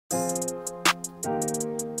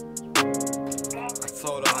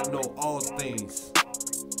I know all things.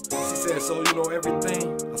 She said, so you know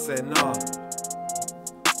everything? I said, nah.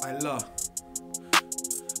 I love.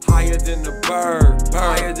 Higher than the bird,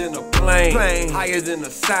 higher than a plane, higher than a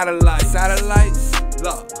satellites.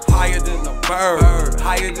 Look, higher than the bird,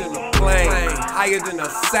 higher than a plane, higher than a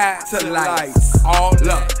satellites. All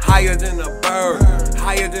look, higher than a bird,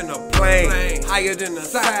 higher than a plane, higher than a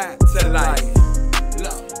satellite.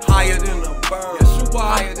 Look, higher than a bird, Yesuwha,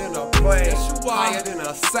 higher than a plane, Yesuwha, higher than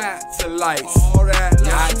a satellite. All that,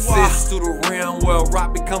 I exist through the realm where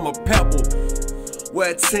rock become a pebble,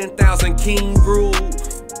 where 10,000 kings rule.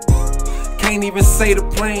 Can't even say the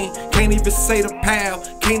plane, can't even say the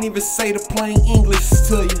path, can't even say the plain English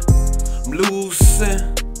to you. I'm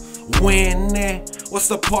losing, winning. What's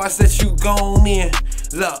the parts that you gone in?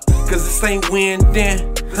 Look, cause this ain't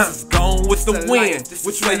winning. Gone with the wind.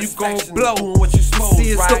 Which way you gon' blow? What you supposed to see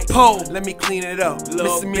is the pole. Let me clean it up.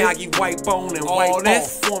 Mr. Miyagi, white bone and white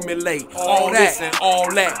this. Formulate all this and all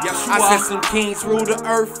that. I said some kings rule the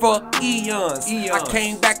earth for eons. I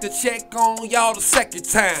came back to check on y'all the second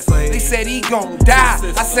time. They said he gon' die.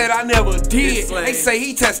 I said I never did. They say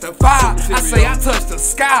he testified. I say I touched the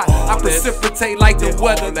sky. I precipitate like the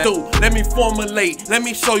weather do. Let me formulate. Let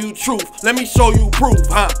me show you truth. Let me show you proof,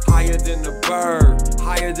 huh? Higher than the bird,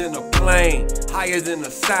 higher than a plane, higher than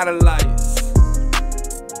the satellites.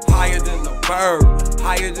 Higher than the bird,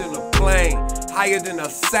 higher than a plane, higher than the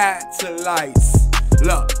satellites.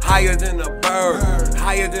 Look, higher than a bird,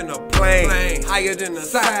 higher than a plane, higher than the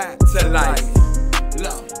satellite.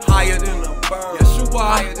 Look, higher than a bird, Yesuwha,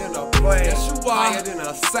 higher than a plane, Yesuwha, higher than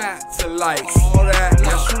a satellite. All that,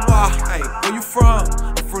 Yesuwha. Hey, where you from?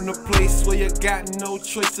 I'm from the place where you got no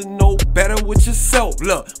choice to know better with yourself.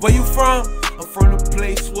 Look, where you from? I'm from the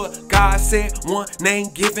place where God said one name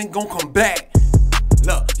given gon' come back.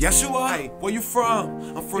 Look, Yesuwha, hey, where you from?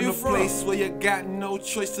 I'm from the place where you got no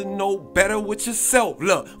choice to know better with yourself.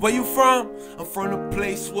 Look, where you from? I'm from the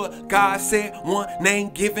place where God said one name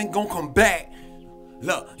given gon' come back.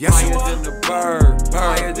 Look, Yesuwha, higher than the bird,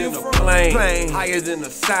 higher than the plane, higher than the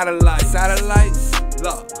satellites.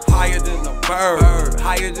 Look, higher than the bird,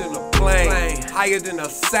 higher than the plane, higher than the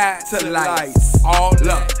satellites. All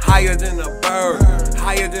look, higher than the bird,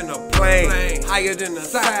 higher than the plane, higher than the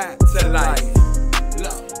satellite.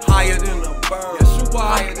 Look, higher than the bird, Yesuwha,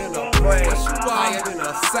 higher than the plane, Yesuwha, higher than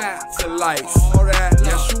the satellites. All that,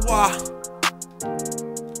 Yesuwha.